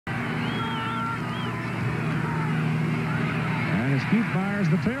Keith Byars,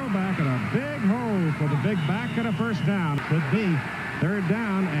 the tailback, and a big hole for the big back and a first down. Could be 3rd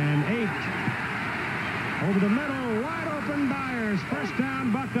down and 8. Over the middle, wide open Byars. First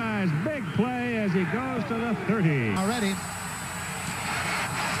down, Buckeyes. Big play as he goes to the 30. Already.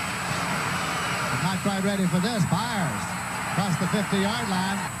 Not quite ready for this. Byars across the 50-yard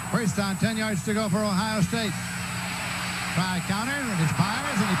line. First down, 10 yards to go for Ohio State. Try counter, and it's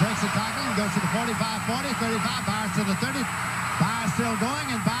Byars, and he breaks the tackle and goes to the 45-40, 35, Byars to the 30. Byars still going,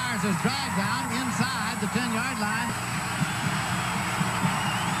 and Byars is dragged down inside the 10-yard line.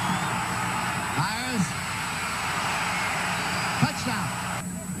 Byars. Touchdown.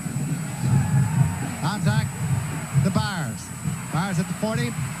 Contact to Byars. Byars at the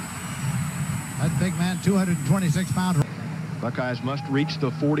 40. That big man, 226 pounds. Buckeyes must reach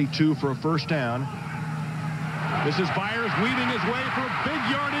the 42 for a first down. This is Byars weaving his way for big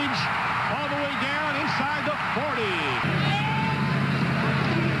yardage all the way down inside the 40.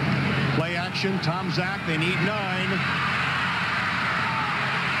 Play action, Tom Zach, they need 9.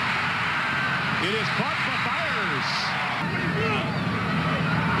 It is caught for Byars.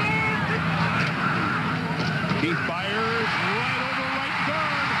 Keith Byars right over right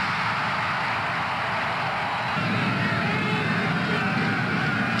guard.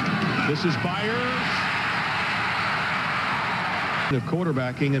 This is Byars. Of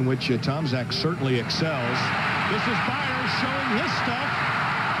quarterbacking in which Tom Zach certainly excels. This is Byars showing his stuff.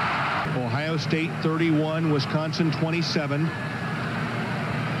 Ohio State 31, Wisconsin 27.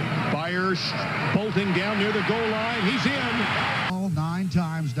 Byars bolting down near the goal line. He's in. 9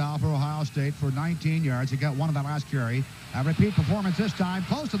 times now for Ohio State for 19 yards. He got one of that last carry. A repeat performance this time.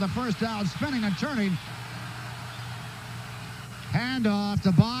 Close to the first down, spinning and turning. Handoff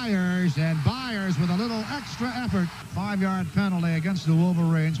to Byars, and Byars with a little extra effort. 5-yard penalty against the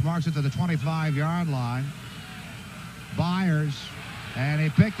Wolverines. Marks it to the 25-yard line. Byars, and he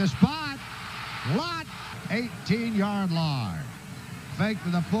picked the spot. Lot, 18-yard line. Fake to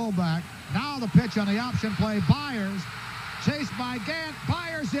the fullback. Now the pitch on the option play. Byars, chased by Gant.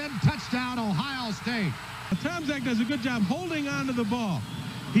 Byars in. Touchdown, Ohio State. Tom Zach does a good job holding on to the ball.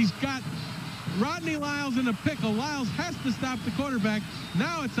 He's got Rodney Lyles in a pickle. Lyles has to stop the quarterback.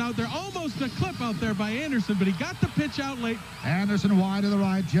 Now it's out there. Almost a clip out there by Anderson, but he got the pitch out late. Anderson wide to the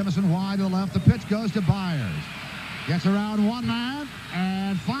right. Jemison wide to the left. The pitch goes to Byars. Gets around one man.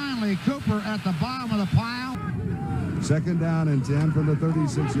 And finally, Cooper at the bottom of the pile. 2nd down and 10 from the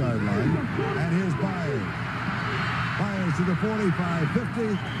 36-yard line. And here's Byars. Byars to the 45,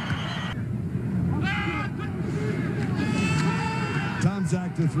 50. Tom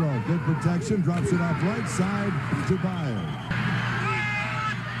Zach to throw. Good protection. Drops it off right side to Byars.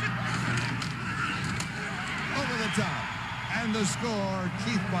 Over the top. And the score,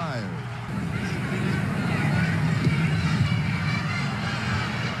 Keith Byars.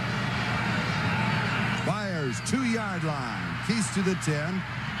 Byars, 2-yard line. Keith to the 10,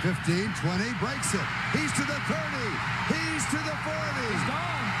 15, 20, breaks it. He's to the 30. He's to the 40. He's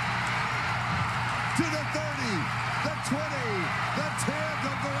gone. To the 30. The 20, the 10,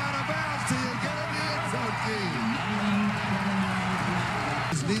 don't go out of bounds till you get in the end zone,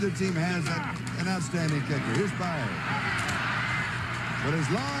 Keith. Neither team has an outstanding kicker. Here's Byars. But as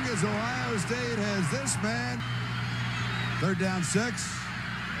long as Ohio State has this man, 3rd down 6.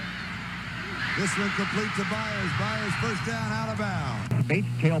 This one complete to Byars. Byars first down out of bounds. Bates,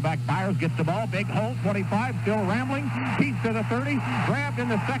 tailback Byars gets the ball. Big hole, 25, still rambling. Keith to the 30, grabbed in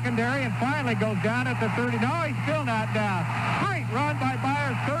the secondary, and finally goes down at the 30. No, he's still not down. Great run by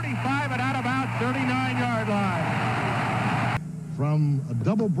Byars, 35 and out of bounds, 39-yard line. From a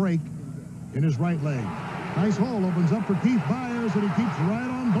double break in his right leg. Nice hole opens up for Keith Byars, and he keeps right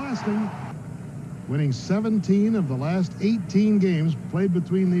on blasting. Winning 17 of the last 18 games played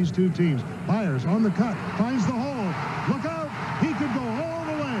between these two teams. Byars on the cut, finds the hole. Look out, he could go all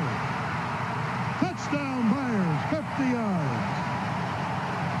the way. Touchdown Byars, 50 yards.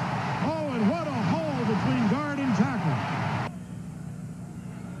 Oh, and what a hole between guard and tackle.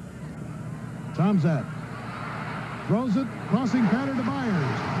 Tom Zach throws it, crossing pattern to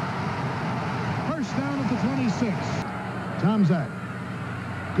Byars. First down at the 26. Tom Zach,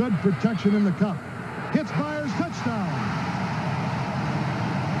 good protection in the cup. Hits Byars, touchdown.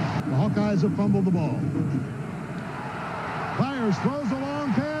 The Hawkeyes have fumbled the ball. Byars throws a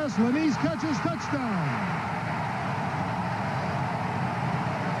long pass. Lanise catches, touchdown.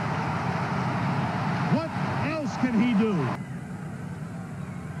 What else can he do?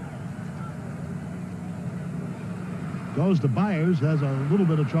 Goes to Byars, has a little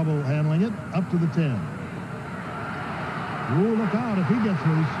bit of trouble handling it, up to the 10. Ooh, look out if he gets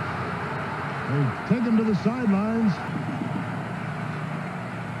loose. They take him to the sidelines.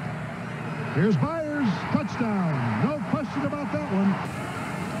 Here's Byars, touchdown. No question about that one.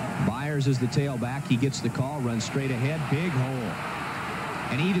 Byars is the tailback. He gets the call, runs straight ahead, big hole.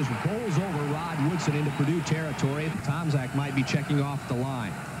 And he just bowls over Rod Woodson into Purdue territory. Tomczak might be checking off the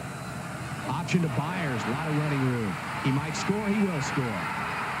line. Option to Byars, a lot of running room. He might score, he will score.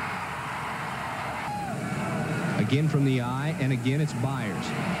 Again from the eye, and again it's Byars.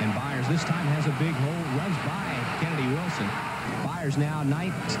 And Byars this time has a big hole, runs by Kennedy Wilson. Byars now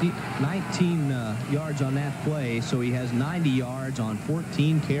 19 yards on that play, so he has 90 yards on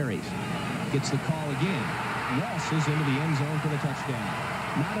 14 carries. Gets the call again. Waltzes into the end zone for the touchdown.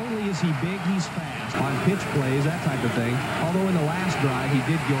 Not only is he big, he's fast. On pitch plays, that type of thing. Although in the last drive, he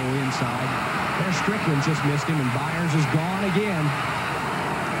did go inside. There, Strickland just missed him, and Byars is gone again.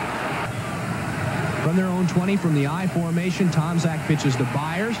 From their own 20, from the I formation, Tomczak pitches to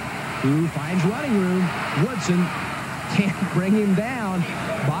Byars, who finds running room. Woodson can't bring him down.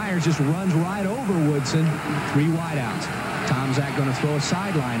 Byars just runs right over Woodson. 3 wideouts. Tomczak going to throw a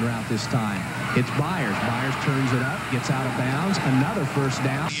sideline route this time. It's Byars. Byars turns it up, gets out of bounds. Another first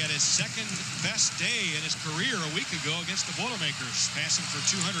down. He had his second best day in his career a week ago against the Boilermakers, passing for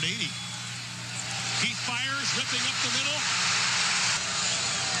 280. Keith Byars ripping up the middle.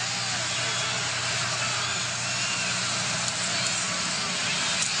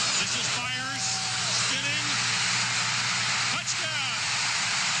 This is Byars spinning. Touchdown!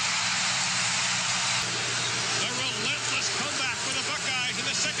 A relentless comeback for the Buckeyes in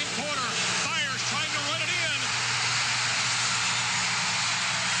the second quarter. Byars trying to run it in.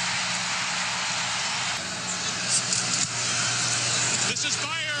 This is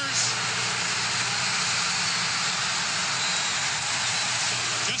Byars.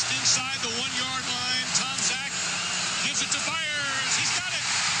 Just inside the 1-yard line, Tomczak gives it to Byars. He's got it.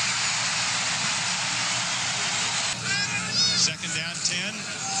 Second down 10.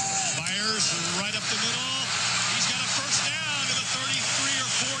 Byars right up the middle. He's got a first down to the 33 or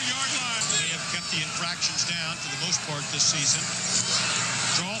 4-yard line. They have kept the infractions down for the most part this season.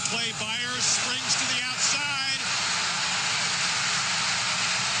 Draw play, Byars springs to the outside.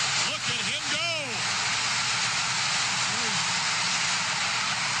 Look at him go.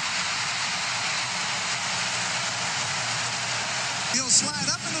 He'll slide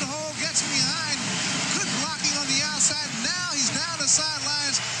up into the hole, gets behind. Good blocking on the outside. Now he's down the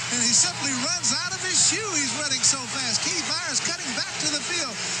sidelines, and he simply runs out of his shoe. He's running so fast. Keith Byars cutting back to the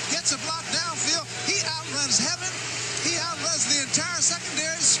field. Gets a block downfield. He outruns heaven. He outruns the entire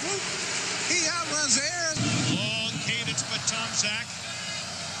secondary swoop. He outruns air. Long cadence by Tomczak.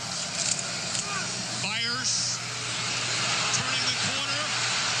 Byars turning the corner.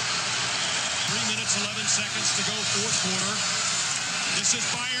 3 minutes, 11 seconds to go, fourth quarter. This is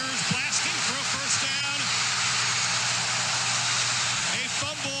Byars blasting for a first down. A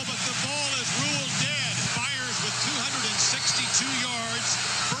fumble, but the ball is ruled dead. Byars with 262 yards.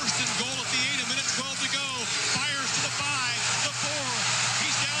 First and goal at the 8, 1:12 to go. Byars to the 5, the 4.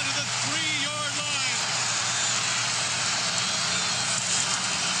 He's down to the 3-yard line.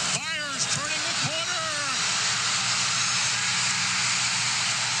 Byars turning the corner.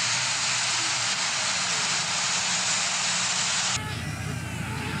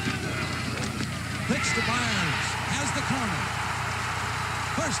 Pitch to Byars, has the corner.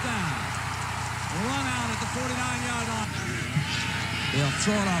 First down. Run out at the 49-yard line. They'll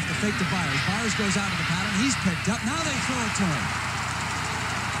throw it off the fake to Byars. Byars goes out of the pattern. He's picked up. Now they throw it to him.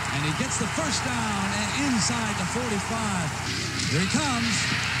 And he gets the first down and inside the 45. Here he comes.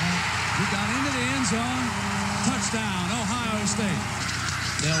 He got into the end zone. Touchdown, Ohio State.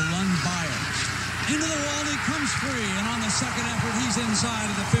 They'll run Byars. Into the wall, he comes free, and on the second effort, he's inside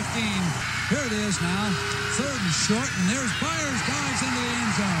of the 15. Here it is now, third and short, and there's Byars, dives into the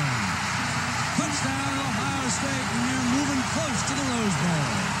end zone. Touchdown, Ohio State, and they're moving close to the Rose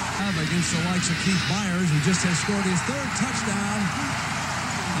Bowl. Against the likes of Keith Byars, who just has scored his third touchdown.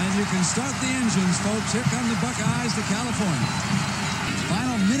 And you can start the engines, folks. Here come the Buckeyes to California.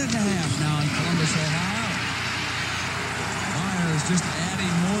 Final minute and a half now in Columbus, Ohio. Just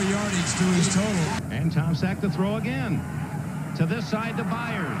adding more yardage to his total. And Tomczak to throw again. To this side to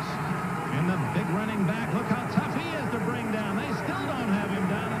Byars. And the big running back. Look how tough he is to bring down. They still don't have him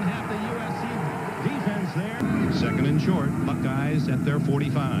down in half the USC defense there. Second and short. Buckeyes at their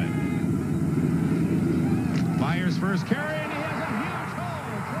 45. Byars first carry, and he has a huge hole.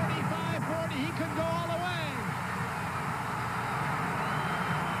 45-40. He could go all the way.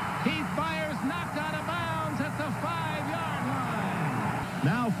 Keith Byars knocked out of bounds at the 5-yard line.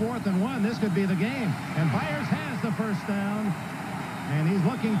 Now 4th and 1. This could be the game. And Byars has the first down. And he's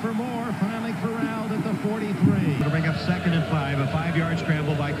looking for more. Finally corralled at the 43. To bring up 2nd and 5. A 5-yard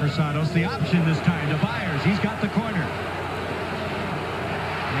scramble by Cruzados. The option this time to Byars. He's got the corner.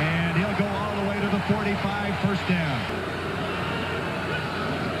 And he'll go all the way to the 45. First down.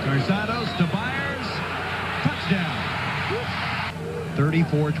 Cruzados to Byars. Touchdown.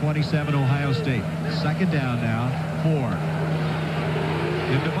 34-27 Ohio State. 2nd down now. 4.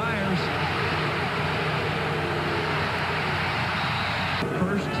 Into Byars.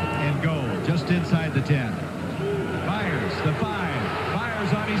 First and goal, just inside the 10. Byars, the 5.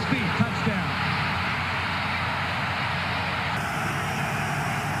 Byars on his feet, touchdown.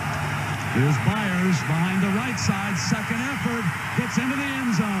 Here's Byars behind the right side, second effort, gets into the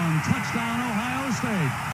end zone. Touchdown, Ohio State.